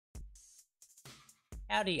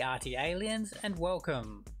Howdy ArtyAliens and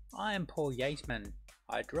welcome. I am Paul Yateman.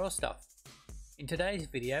 I draw stuff. In today's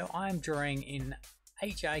video I am drawing in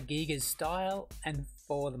HR Giga's style, and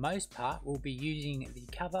for the most part we'll be using the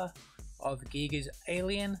cover of Giga's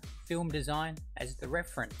Alien film design as the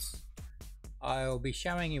reference. I'll be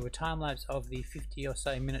showing you a time-lapse of the 50 or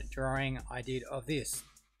so minute drawing I did of this,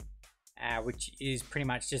 which is pretty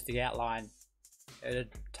much just the outline. It'll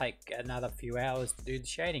take another few hours to do the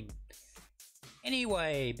shading.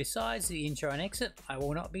 Anyway, besides the intro and exit, I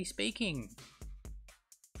will not be speaking.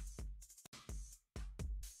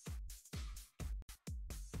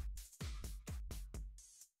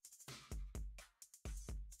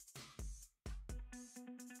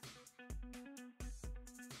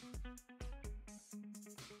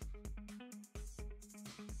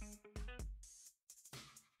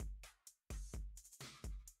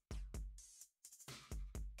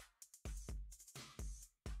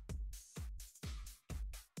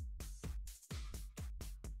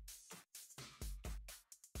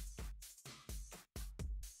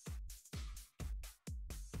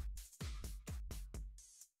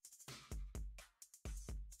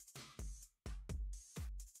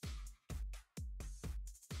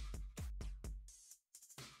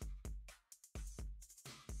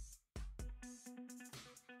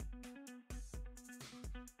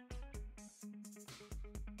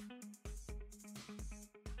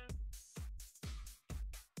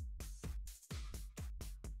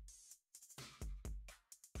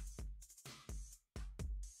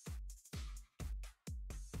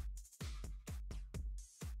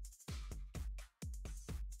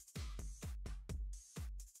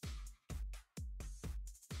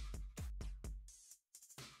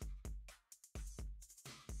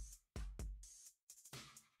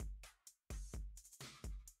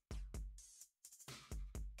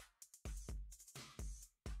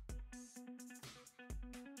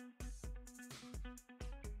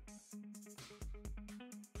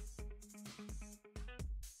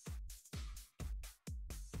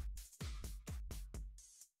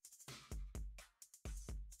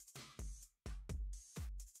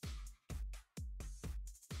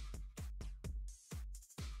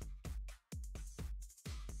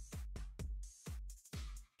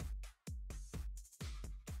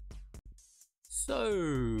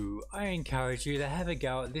 So, I encourage you to have a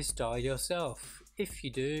go at this style yourself. If you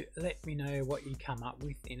do, let me know what you come up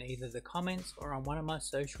with in either the comments or on one of my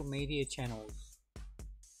social media channels.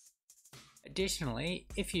 Additionally,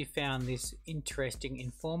 if you found this interesting,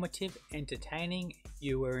 informative, entertaining,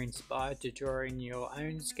 you were inspired to draw in your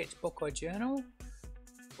own sketchbook or journal,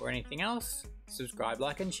 or anything else, subscribe,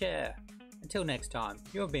 like and share. Until next time,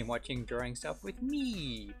 you have been watching Drawing Stuff with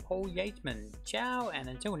me, Paul Yateman. Ciao, and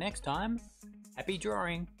until next time, happy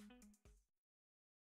drawing!